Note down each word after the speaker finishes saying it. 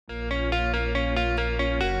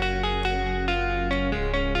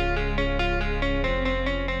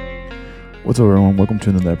What's up, everyone? Welcome to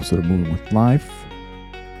another episode of Moving with Life.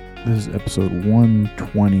 This is episode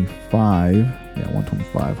 125. Yeah,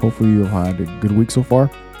 125. Hopefully you've had a good week so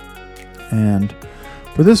far. And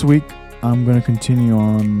for this week, I'm going to continue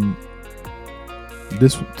on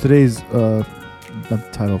today's, not the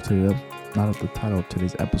title of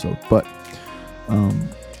today's episode, but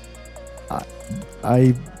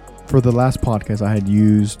I for the last podcast, I had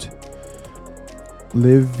used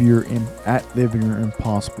Live Your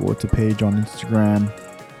Impossible. It's a page on Instagram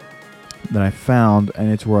that I found, and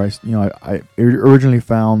it's where I originally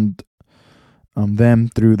found them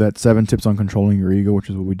through that 7 tips on controlling your ego, which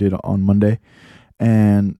is what we did on Monday.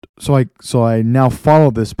 And so I now follow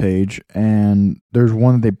this page, and there's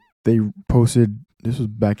one that they posted. This was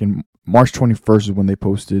back in March 21st is when they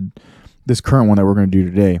posted this current one that we're going to do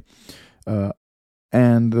today.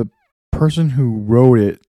 And the person who wrote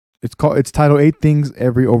it, it's titled 8 Things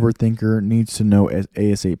Every Overthinker Needs to Know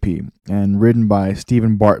ASAP, and written by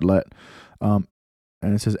Steven Bartlett. And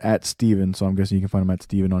it says @Steven, so I'm guessing you can find him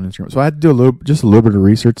 @Steven on Instagram. So I had to do a little bit of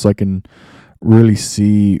research so I can really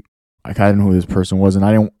see, I didn't know who this person was, and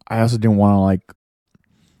I also didn't want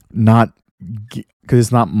to because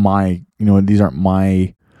it's not my, these aren't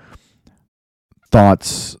my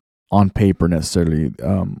thoughts on paper necessarily.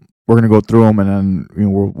 We're gonna go through them, and then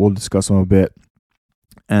we'll discuss them a bit.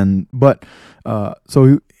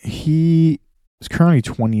 So he is currently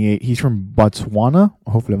 28. He's from Botswana.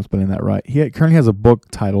 Hopefully I'm spelling that right. He currently has a book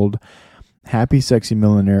titled Happy Sexy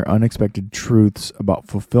Millionaire: Unexpected Truths About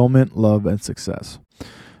Fulfillment, Love, and Success.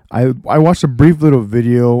 I watched a brief little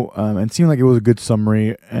video, and it seemed like it was a good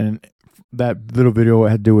summary. And that little video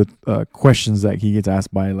had to do with questions that he gets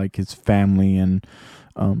asked by his family, and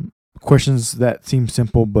questions that seem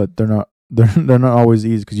simple, but they're not always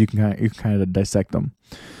easy because you can kind of dissect them.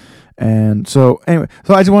 And so anyway,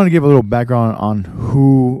 so I just wanted to give a little background on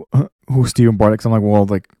who Steven Bartlett. Cause I'm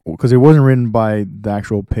because it wasn't written by the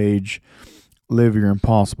actual page Live Your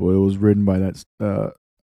Impossible. It was written by that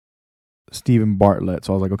Steven Bartlett.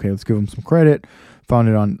 So I was like, okay, let's give him some credit. Found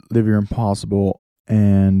it on Live Your Impossible,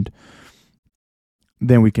 and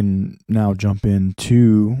then we can now jump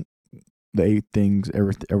into the 8 things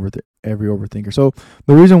every overthinker. So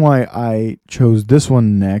the reason why I chose this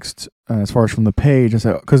one next, as far as from the page, is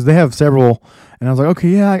because they have several, and I was like, okay,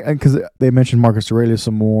 yeah, because they mentioned Marcus Aurelius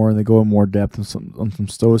some more, and they go in more depth on some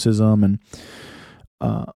stoicism, and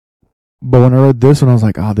but when I read this one, I was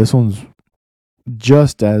like, this one's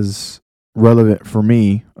just as relevant for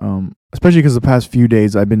me, especially because the past few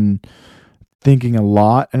days I've been thinking a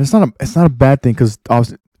lot, and it's not a bad thing, because I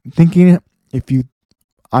was thinking,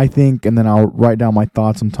 I think, and then I'll write down my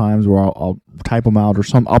thoughts sometimes, or I'll type them out, or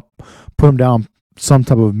I'll put them down some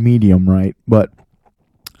type of medium, right? But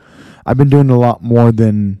I've been doing a lot more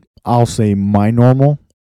than I'll say my normal,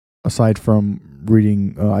 aside from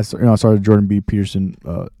reading. I started Jordan B. Peterson,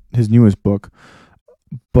 his newest book,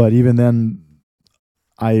 but even then,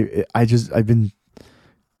 I've been,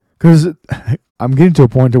 because I'm getting to a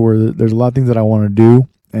point where there's a lot of things that I want to do,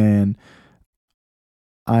 and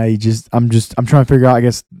I'm trying to figure out. I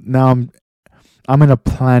guess now I'm in a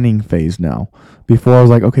planning phase now. Before I was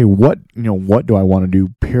like, okay, what do I want to do?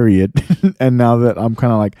 Period. And now that I'm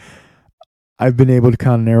kind of I've been able to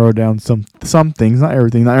kind of narrow down some things, not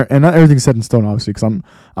everything, and not everything's set in stone, obviously, because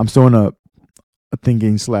I'm still in a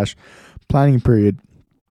thinking / planning period.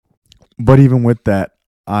 But even with that,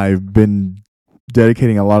 I've been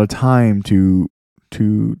dedicating a lot of time to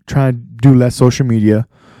try to do less social media,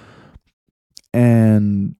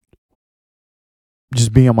 and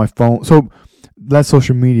just being on my phone. So less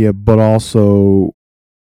social media, but also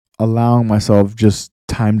allowing myself just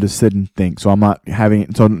time to sit and think. So I'm not having,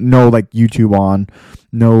 no YouTube on,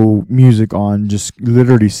 no music on, just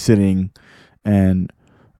literally sitting, and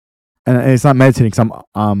it's not meditating, because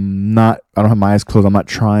I don't have my eyes closed. I'm not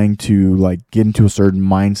trying to get into a certain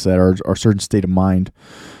mindset or a certain state of mind.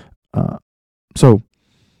 So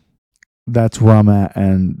that's where I'm at,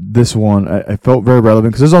 and this one I felt very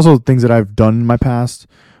relevant, because there's also things that I've done in my past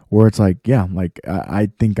where it's I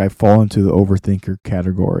think I fall into the overthinker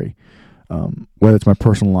category, whether it's my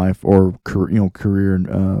personal life or career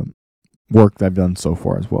and work that I've done so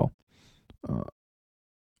far as well.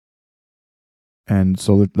 And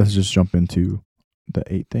so let's just jump into the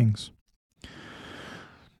 8 things.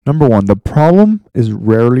 Number 1, the problem is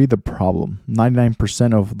rarely the problem.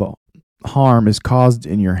 99% of the harm is caused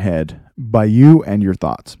in your head by you and your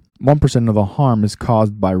thoughts. 1% of the harm is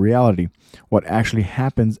caused by reality, what actually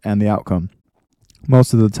happens and the outcome.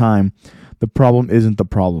 Most of the time, the problem isn't the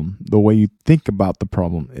problem. The way you think about the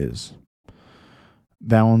problem is.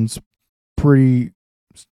 That one's pretty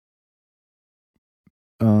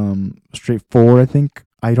straightforward. I think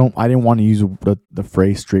I didn't want to use the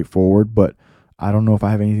phrase straightforward, but I don't know if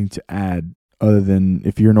I have anything to add other than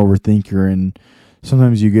if you're an overthinker and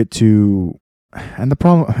sometimes you get to, and the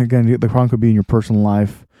problem could be in your personal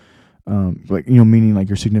life, like, meaning like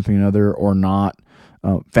your significant other or not,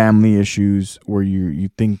 family issues where you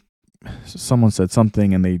think someone said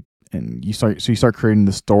something and you start creating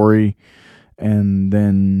the story, and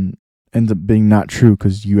then ends up being not true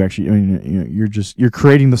because you actually, you're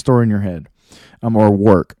creating the story in your head, or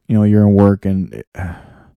work. You're in work, and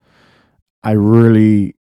I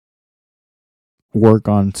really work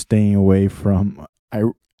on staying away from.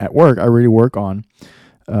 At work, I really work on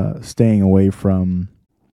staying away from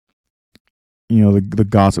the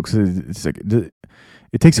gossip, because it's like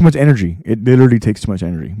it takes too much energy. It literally takes too much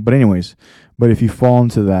energy. But anyways, if you fall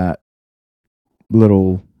into that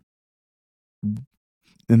little,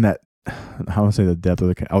 in that, how do I say, the depth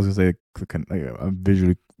of the, I was gonna say like a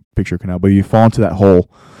visually picture canal, but you fall into that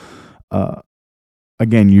hole.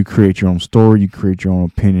 Again, you create your own story, you create your own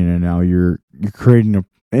opinion, and now you're creating a.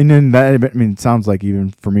 And then that, it sounds like,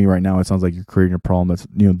 even for me right now, it sounds like you're creating a problem that's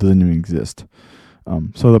doesn't even exist.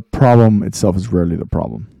 So the problem itself is rarely the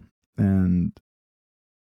problem. And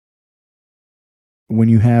when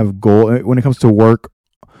you have when it comes to work,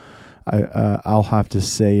 I'll have to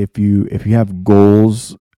say, if you have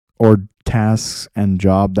goals or tasks and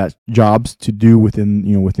jobs to do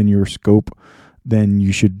within your scope, then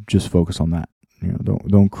you should just focus on that.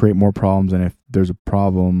 Don't create more problems. And if there's a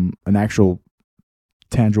problem, an actual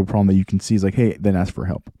tangible problem that you can see, is like, hey, then ask for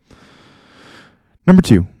help. Number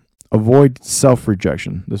 2, avoid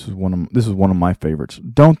self-rejection. This is one of my favorites.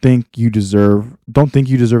 Don't think you deserve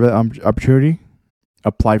that opportunity.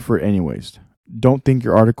 Apply for it anyways. Don't think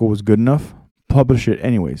your article was good enough. Publish it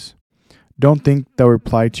anyways. Don't think they'll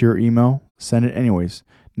reply to your email. Send it anyways.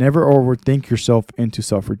 Never overthink yourself into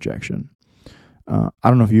self-rejection. I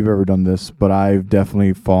don't know if you've ever done this, but I've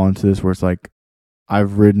definitely fallen into this where it's like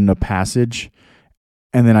I've written a passage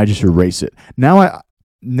and then I just erase it. Now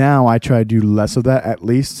I try to do less of that, at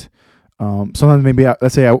least. Sometimes maybe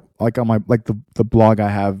let's say like on my the blog I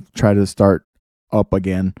have tried to start up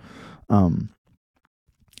again.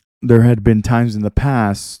 There had been times in the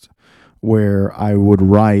past where I would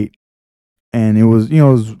write and it was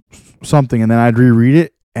something, and then I'd reread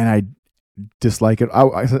it and I dislike it.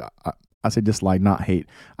 I say dislike, not hate.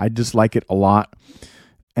 I dislike it a lot,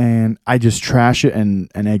 and I just trash it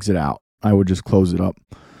and exit out. I would just close it up.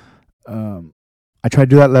 I try to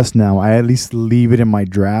do that less now. I at least leave it in my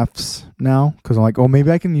drafts now, because I'm like, oh,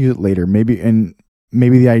 maybe I can use it later. Maybe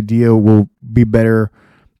the idea will be better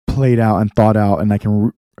played out and thought out, and I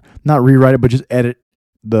can not rewrite it, but just edit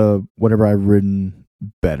the whatever I've written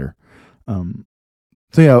better.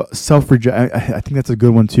 So yeah, self-reject. I think that's a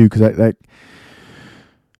good one too, because that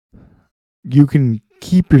you can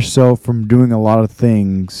keep yourself from doing a lot of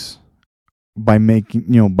things by making,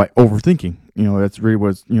 by overthinking. That's really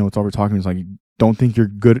what it's all we're talking. It's like, don't think you're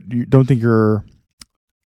good. Don't think you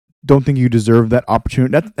deserve that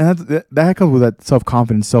opportunity. That comes with that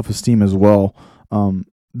self-confidence, self-esteem as well.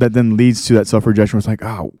 That then leads to that self-rejection. Where it's like,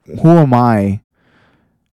 who am I?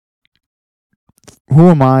 Who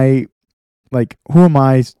am I? Like, who am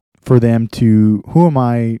I for them to? Who am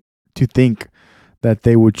I to think that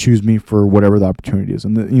they would choose me for whatever the opportunity is?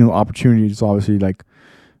 And the opportunity is obviously like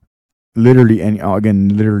literally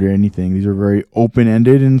anything. These are very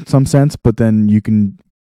open-ended in some sense, but then you can,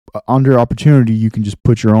 under opportunity, you can just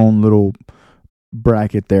put your own little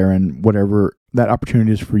bracket there, and whatever that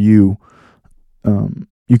opportunity is for you,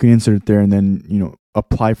 you can insert it there, and then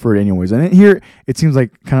apply for it anyways. And here it seems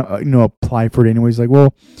like kind of apply for it anyways. Like,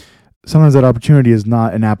 well, sometimes that opportunity is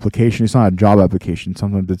not an application. It's not a job application.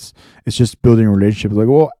 Sometimes it's just building a relationship. It's like,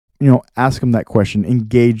 well, ask them that question,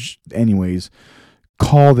 engage anyways,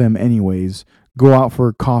 call them anyways, go out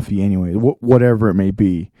for coffee anyways, whatever it may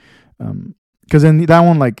be. Because then that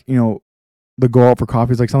one, like, the go out for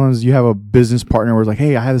coffee is like, sometimes you have a business partner where it's like,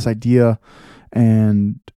 hey, I have this idea,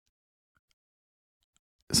 and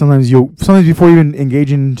sometimes before you even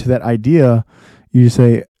engage into that idea, you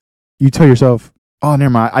tell yourself, oh,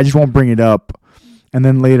 never mind, I just won't bring it up. And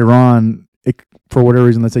then later on, for whatever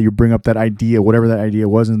reason, let's say you bring up that idea, whatever that idea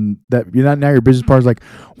was, and that now your business partner's like,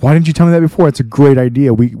 why didn't you tell me that before? It's a great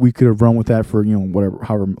idea. We could have run with that for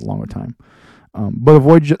however long a time. But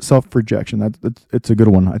avoid self-rejection. It's a good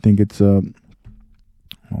one. I think it's hold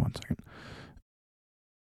on 1 second.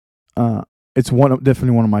 It's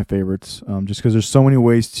definitely one of my favorites. Just because there's so many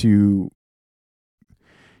ways to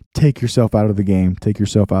take yourself out of the game, take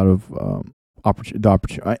yourself out of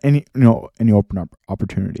any open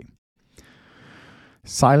opportunity.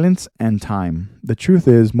 Silence and time. The truth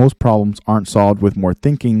is, most problems aren't solved with more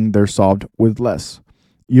thinking, they're solved with less.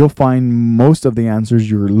 You'll find most of the answers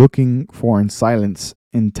you're looking for in silence,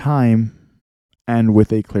 in time, and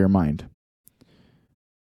with a clear mind.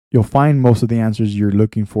 You'll find most of the answers you're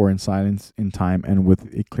looking for in silence, in time, and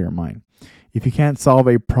with a clear mind. If you can't solve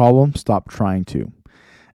a problem, stop trying to.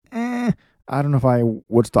 I don't know if I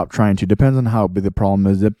would stop trying to. Depends on how big the problem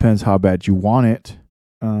is. Depends how bad you want it.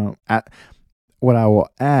 What I will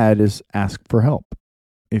add is ask for help.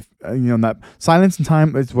 If that silence and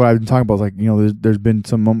time is what I've been talking about. It's like there's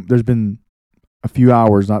been a few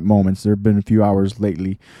hours, not moments. There have been a few hours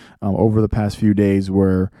lately, over the past few days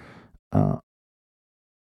where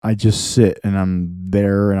I just sit and I'm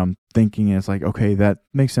there and I'm thinking, and it's like, okay, that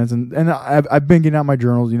makes sense. And I've been getting out my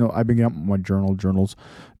journals. I've been getting out my journals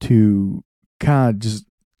to kind of just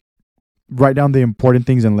write down the important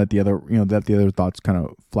things and let the other thoughts kind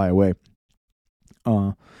of fly away.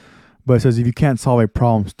 But it says if you can't solve a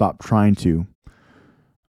problem, stop trying to.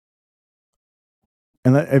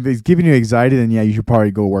 And if it's giving you anxiety, then yeah, you should probably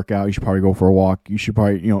go work out. You should probably go for a walk. You should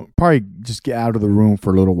probably just get out of the room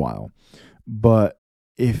for a little while. But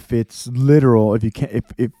if it's literal, if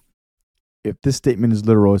this statement is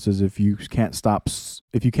literal, it says if you can't solve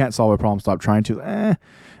a problem, stop trying to.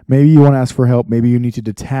 Maybe you want to ask for help. Maybe you need to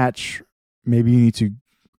detach. Maybe you need to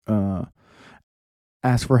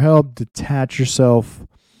ask for help. Detach yourself.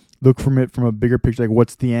 Look from it from a bigger picture. Like,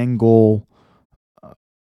 what's the angle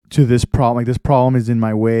to this problem? Like, this problem is in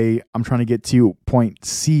my way. I'm trying to get to point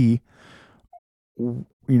C.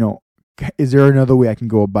 Is there another way I can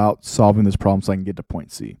go about solving this problem so I can get to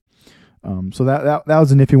point C? So that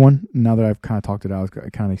was a nifty one. Now that I've kind of talked it out,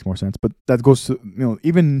 it kind of makes more sense. But that goes to,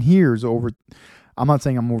 even here is over. I'm not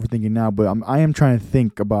saying I'm overthinking now, but I am trying to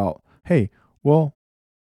think about, hey, well,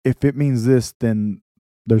 if it means this, then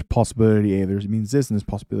there's possibility A. It means this, and there's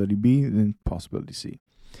possibility B, and then possibility C.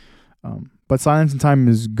 But silence and time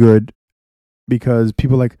is good because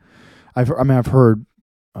people I've heard.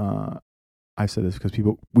 I said this because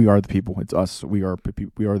we are the people. It's us. We are the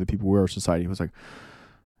people. We are society. It was like,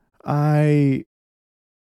 I'd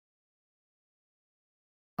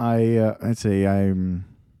say I'm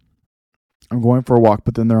going for a walk,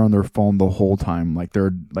 but then they're on their phone the whole time.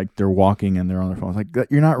 They're walking and they're on their phone. It's like,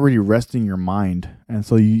 you're not really resting your mind, and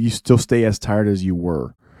so you still stay as tired as you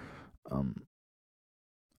were.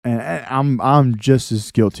 And I'm just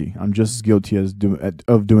as guilty. I'm just as guilty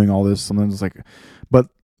of doing all this. Sometimes it's like, but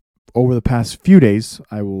over the past few days,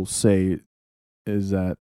 I will say, is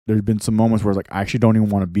that there's been some moments where it's like I actually don't even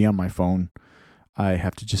want to be on my phone. I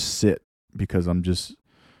have to just sit because I'm just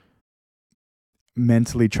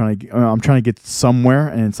mentally trying to get somewhere,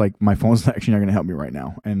 and it's like my phone's actually not going to help me right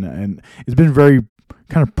now. And it's been very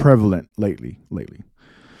kind of prevalent lately.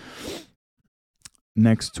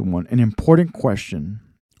 Next one, an important question.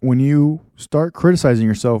 When you start criticizing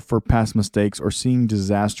yourself for past mistakes or seeing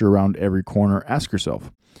disaster around every corner, ask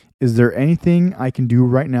yourself, is there anything I can do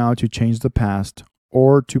right now to change the past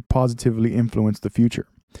or to positively influence the future?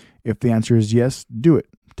 If the answer is yes, do it.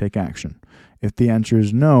 Take action. If the answer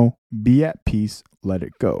is no, be at peace. Let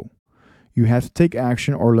it go. You have to take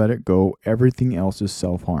action or let it go. Everything else is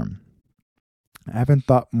self-harm. I haven't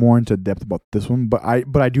thought more into depth about this one, but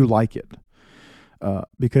I do like it.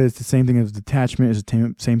 Because it's the same thing as detachment. It's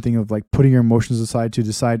the same thing of like putting your emotions aside to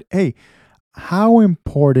decide, hey, how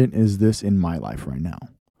important is this in my life right now?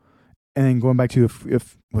 And then going back to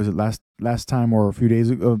if was it last time or a few days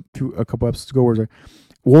ago, a couple episodes ago, where it's like,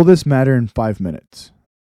 will this matter in 5 minutes?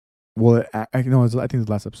 Well, I think it's the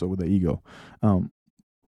last episode with the ego. When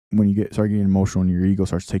you start getting emotional and your ego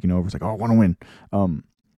starts taking over, it's like, oh, I want to win.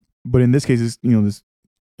 But in this case, is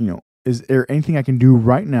there anything I can do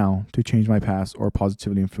right now to change my past or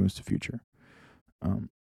positively influence the future?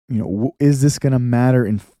 Is this going to matter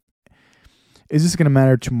is this going to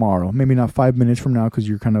matter tomorrow? Maybe not 5 minutes from now, because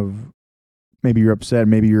you're kind of, maybe you're upset.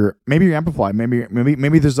 Maybe you're amplified. Maybe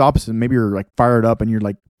there's the opposite. Maybe you're like fired up and you're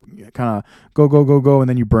like kind of go, and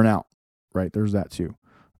then you burn out. Right? There's that too,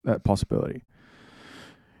 that possibility.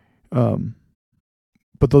 But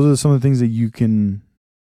those are some of the things that you can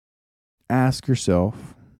ask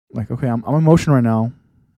yourself. Like, okay, I'm emotional right now.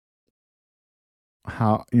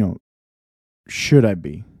 How, should I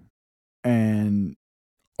be? And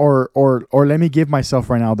or let me give myself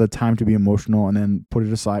right now the time to be emotional, and then put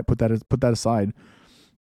that aside,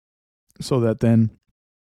 so that then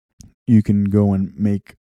you can go and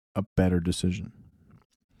make a better decision.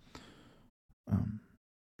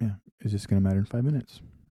 Is this going to matter in 5 minutes?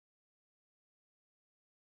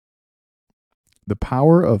 The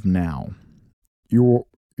power of now. Your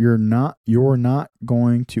You're not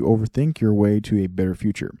going to overthink your way to a better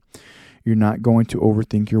future. You're not going to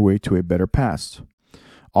overthink your way to a better past.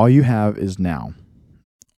 All you have is now.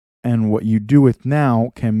 And what you do with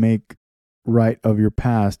now can make right of your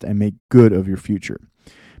past and make good of your future.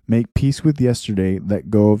 Make peace with yesterday, let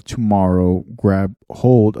go of tomorrow, grab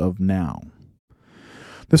hold of now.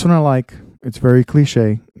 This one I like. It's very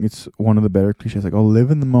cliche. It's one of the better cliches. Like, oh, live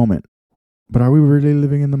in the moment. But are we really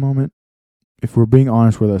living in the moment? If we're being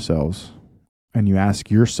honest with ourselves, and you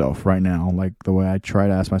ask yourself right now, like the way I try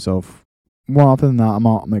to ask myself more often than not, I'm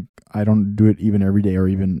like, I don't do it even every day or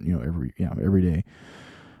even, every day.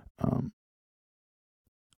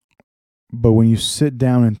 But when you sit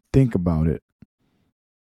down and think about it,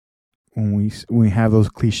 when we have those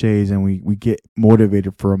cliches and we get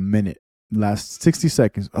motivated for a minute, last 60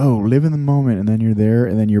 seconds, oh, live in the moment, and then you're there,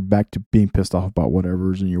 and then you're back to being pissed off about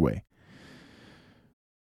whatever's in your way.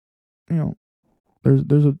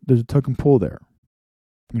 There's a tug and pull there.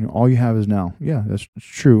 All you have is now. Yeah, that's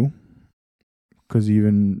true. Because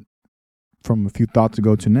even from a few thoughts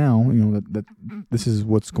ago to now, that this is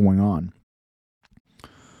what's going on.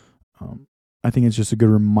 I think it's just a good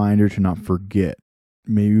reminder to not forget.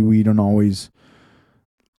 Maybe we don't always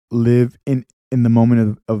live in the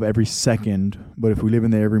moment of every second, but if we live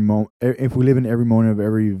in every moment of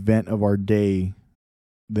every event of our day,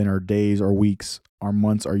 then our days, our weeks, our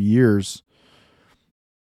months, our years.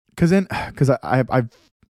 Because then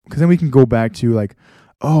we can go back to like,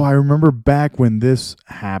 oh, I remember back when this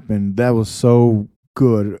happened. That was so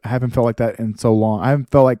good. I haven't felt like that in so long. I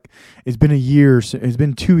haven't felt like it's been a year. It's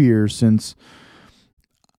been 2 years since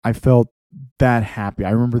I felt that happy.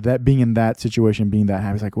 I remember that being in that situation, being that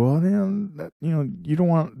happy. It's like, well, you don't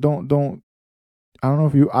want, don't. I don't know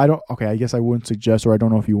if you. I don't. Okay, I guess I wouldn't suggest, or I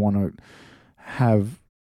don't know if you want to have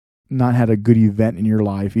not had a good event in your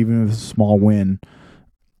life, even if it's a small win.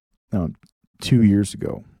 2 years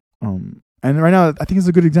ago. And right now, I think it's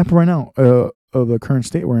a good example right now of the current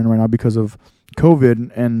state we're in right now because of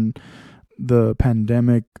COVID and the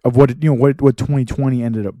pandemic of what 2020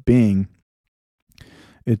 ended up being.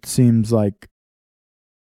 It seems like,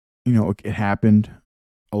 it happened.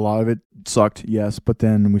 A lot of it sucked, yes, but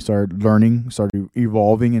then we started learning, started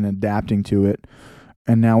evolving and adapting to it.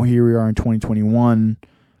 And now here we are in 2021,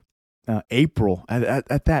 April.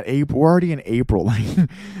 At that April, we're already in April. Like,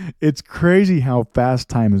 it's crazy how fast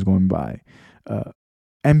time is going by.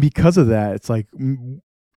 And because of that, it's like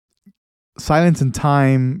silence and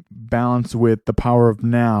time balanced with the power of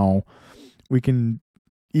now. We can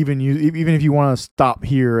even if you want to stop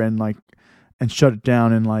here and shut it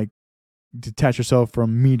down and detach yourself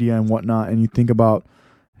from media and whatnot, and you think about,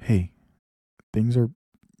 hey, things are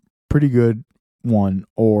pretty good,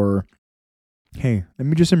 or hey, let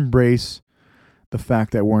me just embrace the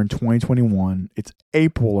fact that we're in 2021. It's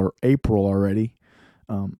April already.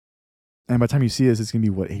 And by the time you see this, it's going to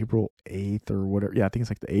be April 8th or whatever. Yeah, I think it's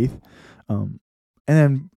like the 8th. And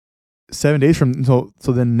then 7 days from, so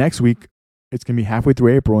then next week, it's going to be halfway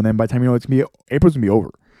through April. And then by the time April's going to be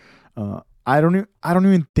over. I don't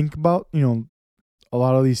even think about, a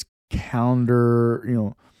lot of these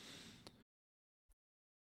calendar,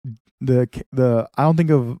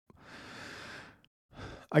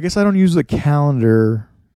 I guess I don't use the calendar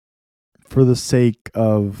for the sake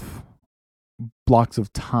of blocks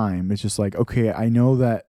of time. It's just like, okay, I know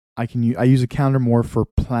that I use a calendar more for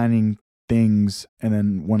planning things, and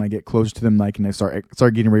then when I get closer to them, I can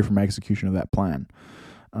start getting ready for my execution of that plan.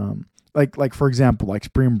 Like for example, like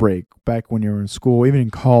spring break, back when you were in school, even in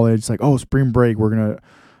college, it's like, oh, spring break, we're gonna.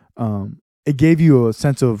 It gave you a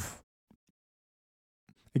sense of.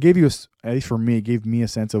 At least for me, it gave me a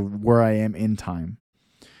sense of where I am in time.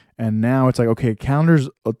 And now it's like, okay, calendar's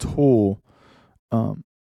a tool,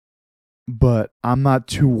 but I'm not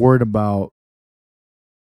too worried about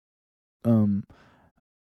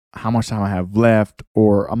how much time I have left,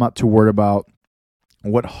 or I'm not too worried about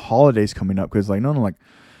what holiday's coming up, because no,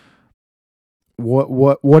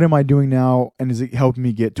 what am I doing now, and is it helping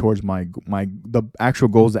me get towards the actual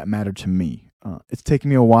goals that matter to me? It's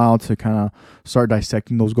taken me a while to kind of start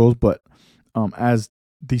dissecting those goals, but as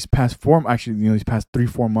these past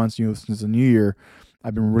 3-4 months, since the new year,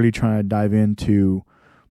 I've been really trying to dive into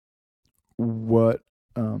what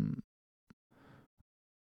am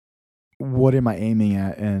I aiming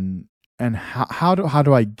at, and how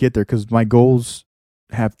do I get there? Because my goals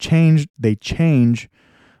have changed, they change,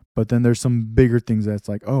 but then there's some bigger things that's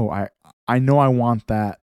like, oh, I know I want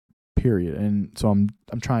that, period, and so I'm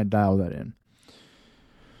trying to dial that in.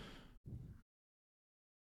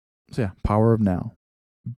 So yeah, power of now.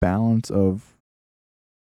 Balance of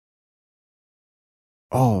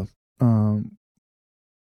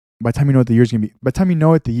by the time you know what the year's gonna be, by the time you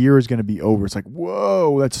know it, the year is gonna be over. It's like,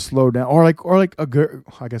 whoa, let's slow down. Or like a good,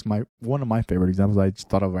 I guess one of my favorite examples I just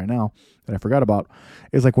thought of right now that I forgot about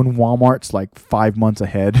is like when Walmart's like 5 months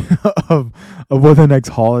ahead of what the next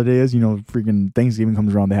holiday is. You know, freaking Thanksgiving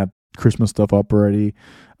comes around, they have Christmas stuff up already.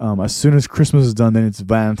 As soon as Christmas is done, then it's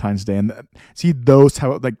Valentine's Day, and see those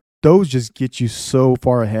those just get you so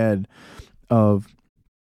far ahead of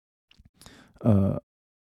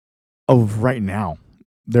right now.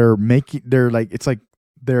 They're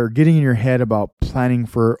getting in your head about planning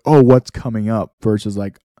for what's coming up versus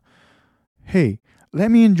like, hey,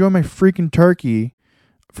 let me enjoy my freaking turkey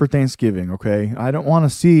for Thanksgiving. Okay, I don't want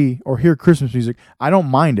to see or hear Christmas music. I don't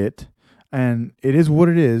mind it, and it is what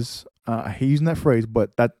it is. I hate using that phrase,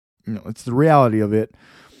 but it's the reality of it.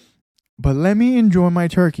 But let me enjoy my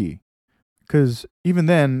turkey, because even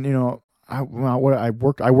then, I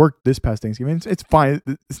worked this past Thanksgiving. It's fine.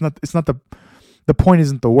 It's not the point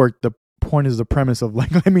isn't the work. The point is the premise of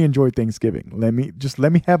like, let me enjoy Thanksgiving. Let me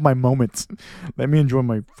have my moments. Let me enjoy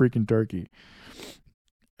my freaking turkey.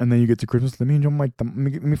 And then you get to Christmas. Let me enjoy let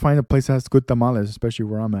me find a place that has good tamales, especially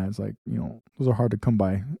where I'm at. It's like, those are hard to come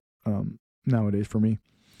by nowadays for me.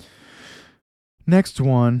 Next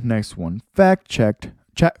one. Fact check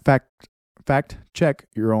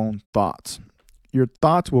your own thoughts. Your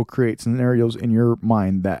thoughts will create scenarios in your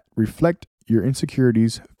mind that reflect your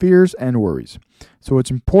insecurities, fears, and worries. So it's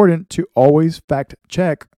important to always fact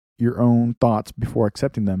check your own thoughts before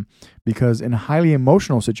accepting them, because in highly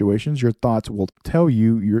emotional situations, your thoughts will tell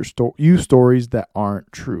you stories that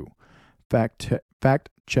aren't true. Fact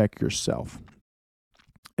check yourself.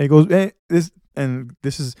 It goes this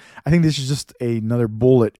is, I think this is just another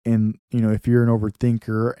bullet in, if you're an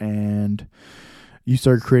overthinker and you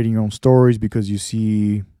start creating your own stories because you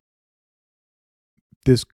see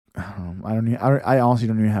this. I honestly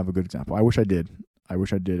don't even have a good example. I wish I did.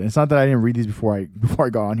 And it's not that I didn't read these before I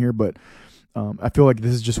got on here, but I feel like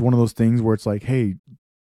this is just one of those things where it's like, hey,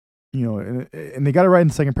 and they got it right in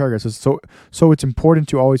the second paragraph. So it's important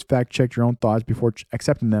to always fact check your own thoughts before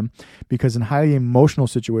accepting them, because in highly emotional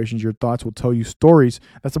situations, your thoughts will tell you stories.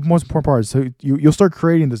 That's the most important part. So you'll start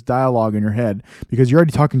creating this dialogue in your head because you're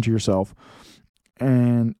already talking to yourself.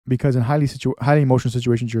 And because in highly emotional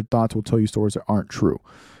situations, your thoughts will tell you stories that aren't true.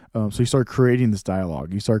 So you start creating this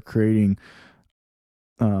dialogue. You start creating,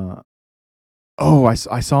 I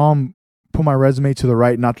saw him put my resume to the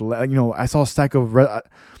right, not the left. I saw a stack of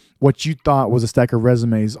what you thought was a stack of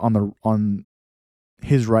resumes on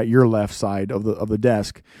his right, your left side of the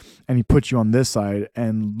desk, and he puts you on this side,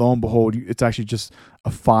 and lo and behold, it's actually just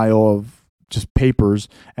a file of just papers,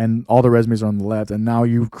 and all the resumes are on the left, and now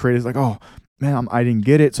you've created like, oh man, I didn't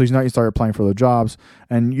get it. So now you start applying for the jobs,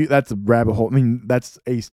 and that's a rabbit hole. I mean, that's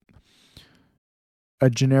a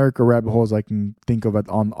generic rabbit hole as I can think of it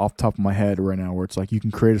off the top of my head right now, where it's like you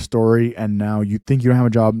can create a story, and now you think you don't have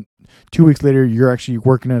a job. 2 weeks later, you're actually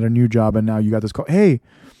working at a new job, and now you got this call. Hey,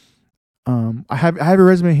 I have a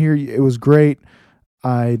resume here. It was great.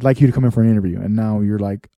 I'd like you to come in for an interview. And now you're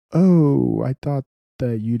like, oh, I thought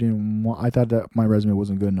that you didn't want. I thought that my resume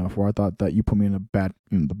wasn't good enough, or I thought that you put me in the bad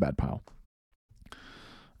pile.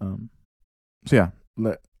 So yeah,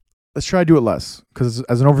 let's try to do it less, because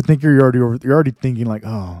as an overthinker, you're already thinking like,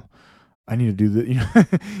 oh, I need to do this.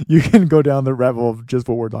 You can go down the rabbit hole of just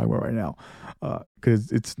what we're talking about right now,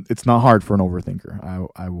 because it's not hard for an overthinker.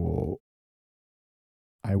 I will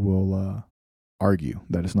argue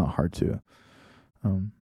that it's not hard to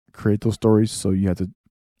create those stories. So you have to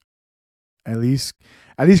at least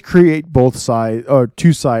create both sides, or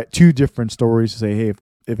two different stories to say, hey,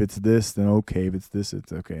 if it's this, then okay. If it's this,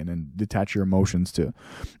 it's okay. And then detach your emotions to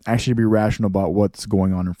actually be rational about what's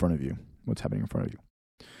going on in front of you, what's happening in front of you.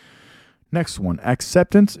 Next one,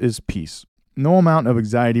 acceptance is peace. No amount of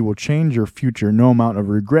anxiety will change your future. No amount of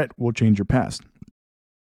regret will change your past.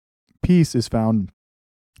 Peace is found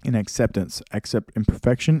in acceptance. Accept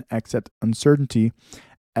imperfection, accept uncertainty,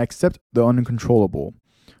 accept the uncontrollable.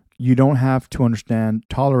 You don't have to understand,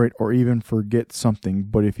 tolerate, or even forget something,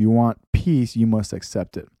 but if you want peace, you must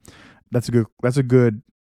accept it. That's a good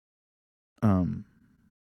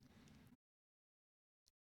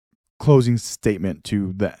closing statement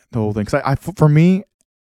to the whole thing. Because for me,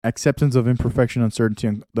 acceptance of imperfection, uncertainty,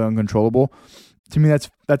 and the uncontrollable, to me,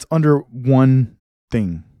 that's under one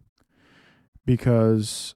thing,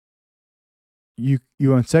 because you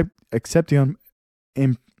accept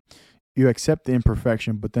you accept the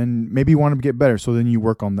imperfection, but then maybe you want to get better, so then you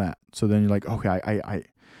work on that. So then you're like, okay,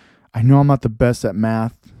 I know I'm not the best at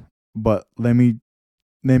math, but let me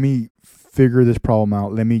figure this problem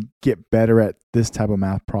out. Let me get better at this type of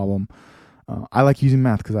math problem. I like using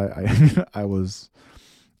math because I was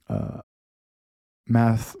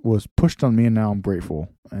math was pushed on me, and now I'm grateful.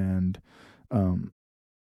 And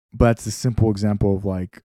but that's a simple example of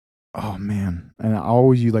like, oh man. And I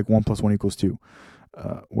always use like 1 + 1 = 2,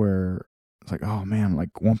 where it's like, oh man,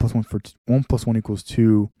 like 1 + 1 1 + 1 =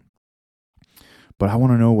 2, but I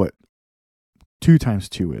want to know what 2 times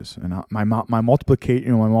 2 is, and my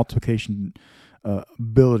multiplication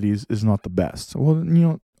abilities is not the best.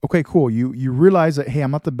 Well, okay, cool. You realize that, hey,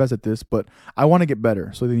 I'm not the best at this, but I want to get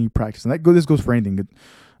better. So then you practice, and this goes for anything.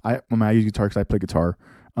 I use guitar because I play guitar,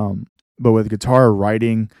 but with guitar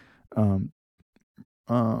writing,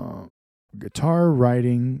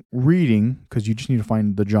 reading, because you just need to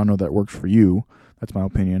find the genre that works for you. That's my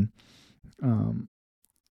opinion.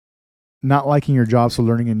 Not liking your job, so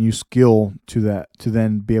learning a new skill to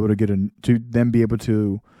then be able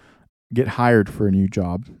to get hired for a new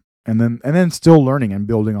job, and then still learning and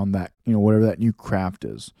building on that, whatever that new craft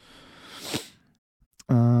is.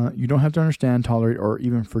 You don't have to understand, tolerate, or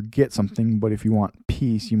even forget something, but if you want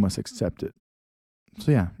peace, you must accept it.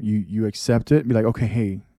 So yeah, you accept it, be like, okay,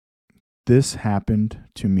 hey, this happened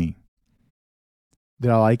to me.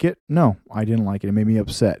 Did I like it? No, I didn't like it. It made me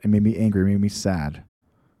upset. It made me angry. It made me sad.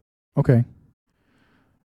 Okay.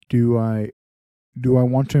 Do I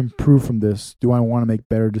want to improve from this? Do I want to make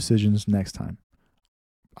better decisions next time?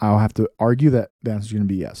 I'll have to argue that the answer is going to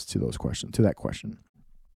be yes to that question.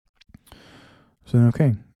 So then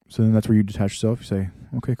that's where you detach yourself. You say,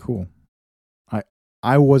 okay, cool.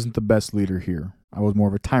 I wasn't the best leader here. I was more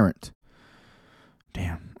of a tyrant.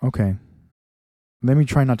 Damn. Okay. Let me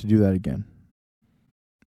try not to do that again.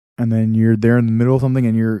 And then you're there in the middle of something,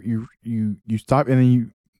 and you stop, and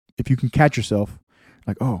then if you can catch yourself,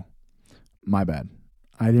 like, oh, my bad.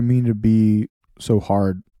 I didn't mean to be so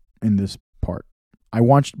hard in this part. I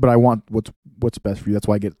want what's best for you. That's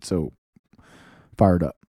why I get so fired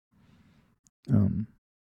up.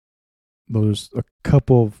 There's a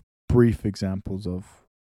couple of brief examples of,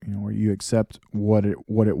 where you accept what it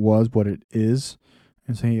is,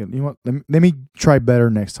 and say, you know what, let me try better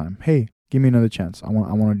next time. Hey, give me another chance. I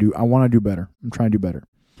want to do better. I'm trying to do better.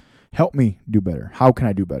 Help me do better. How can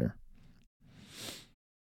I do better?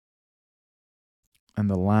 And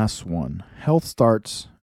the last one, health starts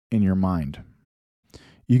in your mind.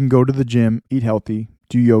 You can go to the gym, eat healthy,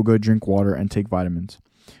 do yoga, drink water, and take vitamins.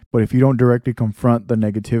 But if you don't directly confront the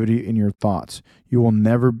negativity in your thoughts, you will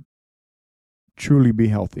never truly be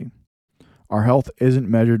healthy. Our health isn't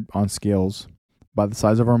measured on scales, by the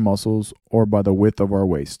size of our muscles, or by the width of our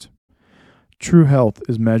waist. True health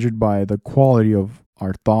is measured by the quality of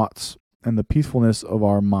our thoughts and the peacefulness of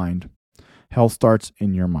our mind. Health starts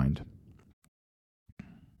in your mind.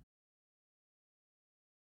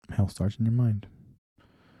 Health starts in your mind.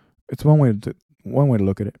 It's one way to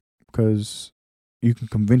look at it, because you can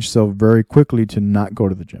convince yourself very quickly to not go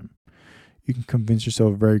to the gym. You can convince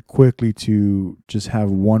yourself very quickly to just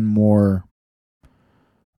have one more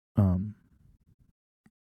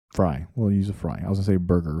fry. We'll use a fry. I was gonna say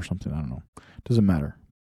burger or something. I don't know. Doesn't matter,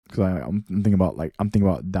 because I'm thinking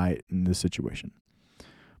about diet in this situation,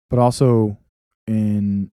 but also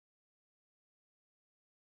you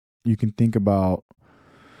can think about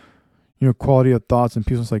quality of thoughts and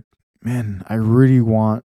peace. It's like, man, I really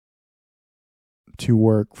want to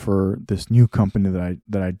work for this new company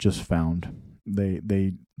that I just found. They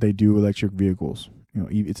do electric vehicles.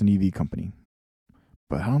 It's an EV company,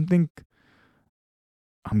 but I don't think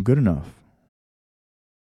I'm good enough.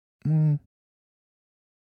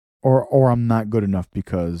 Or I'm not good enough,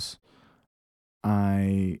 because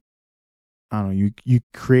I don't know. You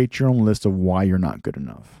create your own list of why you're not good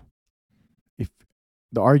enough. If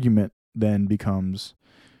the argument then becomes,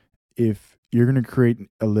 if you're going to create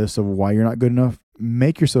a list of why you're not good enough,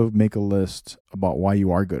 make a list about why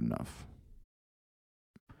you are good enough.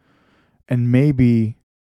 And maybe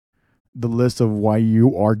the list of why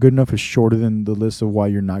you are good enough is shorter than the list of why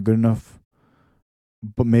you're not good enough,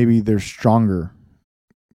 but maybe there's stronger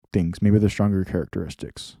things. Maybe there's stronger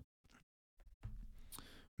characteristics.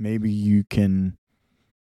 Maybe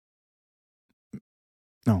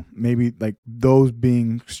like those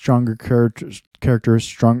being stronger characters,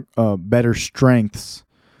 better strengths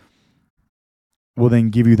will then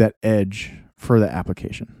give you that edge for the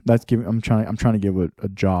application. I'm trying to give a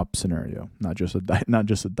job scenario, not just a diet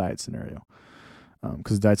scenario.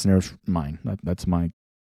 Because the diet scenario is mine. That's my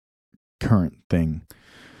current thing.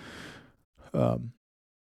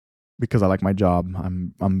 Because I like my job.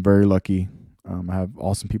 I'm very lucky. I have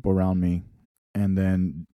awesome people around me, and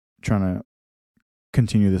then trying to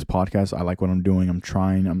continue this podcast. I like what I'm doing. I'm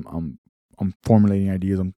trying. I'm formulating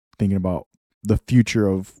ideas. I'm thinking about the future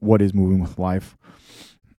of what is moving with life,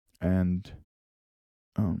 and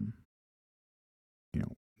You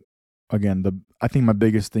know, again, I think my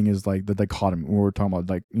biggest thing is like the dichotomy. When we're talking about,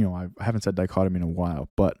 like, I haven't said dichotomy in a while,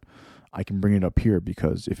 but I can bring it up here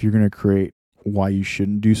because if you're going to create why you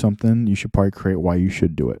shouldn't do something, you should probably create why you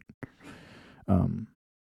should do it.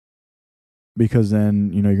 Because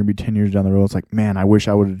then, you're going to be 10 years down the road. It's like, man, I wish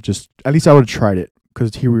I would have at least I would have tried it,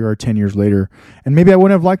 because here we are 10 years later, and maybe I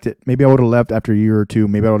wouldn't have liked it. Maybe I would have left after a year or two.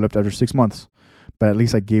 Maybe I would have left after 6 months, but at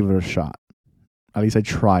least I gave it a shot. At least I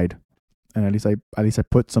tried, and at least I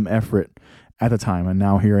put some effort at the time. And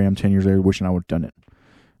now here I am 10 years later, wishing I would have done it.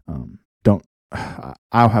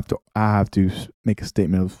 I have to make a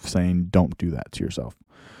statement of saying, don't do that to yourself.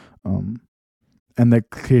 And the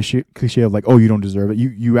cliche of like, oh, you don't deserve it.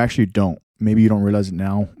 You actually don't. Maybe you don't realize it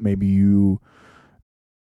now. Maybe you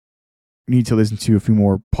need to listen to a few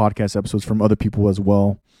more podcast episodes from other people as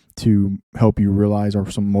well to help you realize, or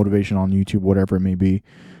some motivation on YouTube, whatever it may be.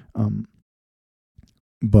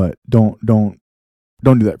 But don't do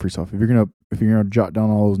that for yourself. If you're gonna jot down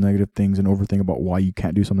all those negative things and overthink about why you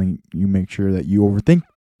can't do something, you make sure that you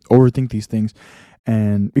overthink these things.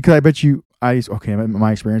 And because I bet you, in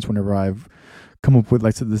my experience, whenever I've come up with,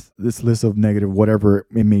 like, this list of negative whatever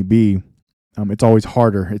it may be, it's always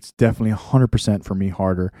harder. It's definitely 100% for me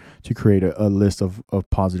harder to create a list of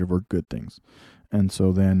positive or good things. And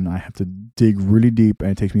so then I have to dig really deep,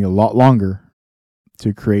 and it takes me a lot longer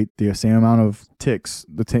to create the same amount of ticks,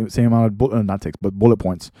 the same amount of not ticks, but bullet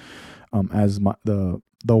points, as the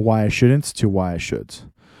why I shouldn't to why I shoulds.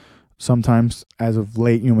 Sometimes, as of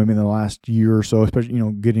late, maybe in the last year or so, especially,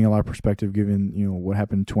 getting a lot of perspective given, what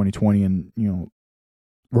happened in 2020, and,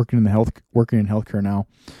 working in healthcare now,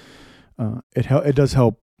 it does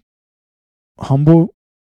help helps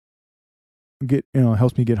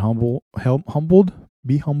me get humbled,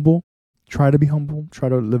 be humble, try to be humble, try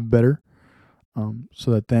to live better.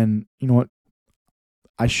 So that then, what,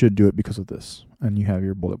 I should do it because of this, and you have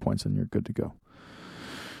your bullet points and you're good to go.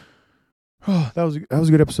 Oh, that was a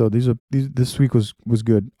good episode. This week was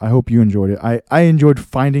good. I hope you enjoyed it. I enjoyed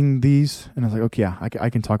finding these, and I was like, okay, yeah,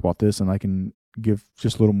 I can talk about this, and I can give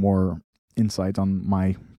just a little more insight on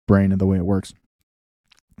my brain and the way it works.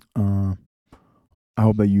 I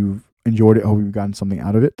hope that you've enjoyed it. I hope you've gotten something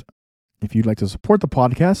out of it. If you'd like to support the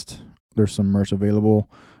podcast, there's some merch available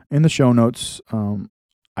in the show notes.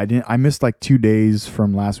 I missed like 2 days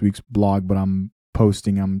from last week's blog, but I'm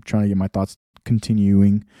posting. I'm trying to get my thoughts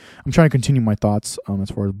continuing. I'm trying to continue my thoughts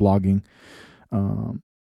as far as blogging.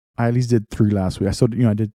 I at least did 3 last week. I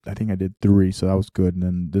think I did 3, so that was good. And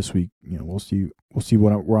then this week, we'll see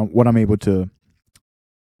what I'm able to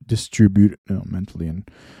distribute mentally and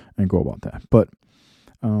go about that. But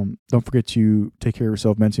don't forget to take care of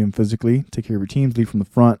yourself mentally and physically. Take care of your teams. Lead from the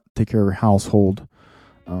front. Take care of your household.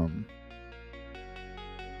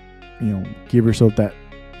 Give yourself that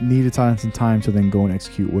needed silence and time to then go and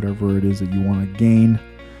execute whatever it is that you want to gain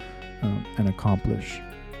and accomplish.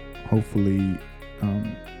 Hopefully,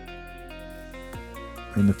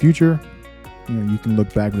 in the future, you can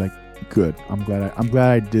look back and be like, good. I'm glad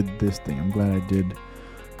I did this thing. I'm glad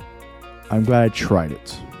I tried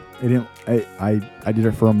it. I did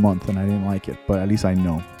it for a month and I didn't like it, but at least I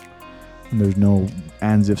know. And there's no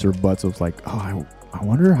ands, ifs, or buts of like, oh, I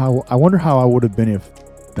wonder how I would have been if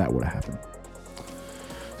that would have happened.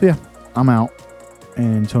 So yeah, I'm out.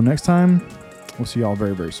 And until next time, we'll see y'all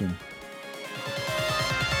very, very soon.